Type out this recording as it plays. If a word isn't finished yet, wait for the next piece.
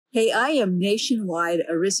Hey, I am nationwide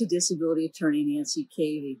ERISA disability attorney Nancy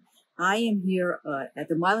Cavey. I am here at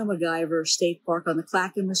the Milo MacGyver State Park on the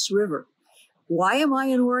Clackamas River. Why am I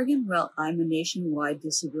in Oregon? Well, I'm a nationwide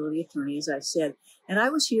disability attorney, as I said, and I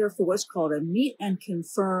was here for what's called a meet and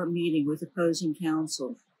confer meeting with opposing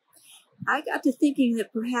counsel. I got to thinking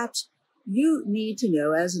that perhaps you need to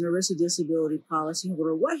know, as an ERISA disability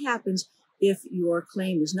policyholder, what happens if your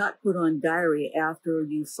claim is not put on diary after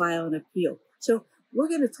you file an appeal. So we're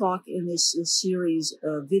going to talk in this series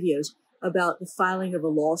of videos about the filing of a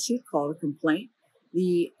lawsuit called a complaint,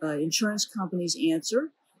 the insurance company's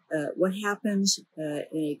answer, what happens in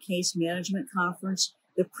a case management conference,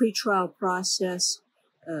 the pretrial process,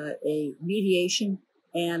 a mediation,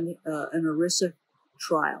 and an ERISA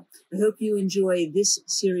trial. I hope you enjoy this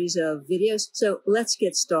series of videos. So let's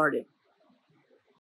get started.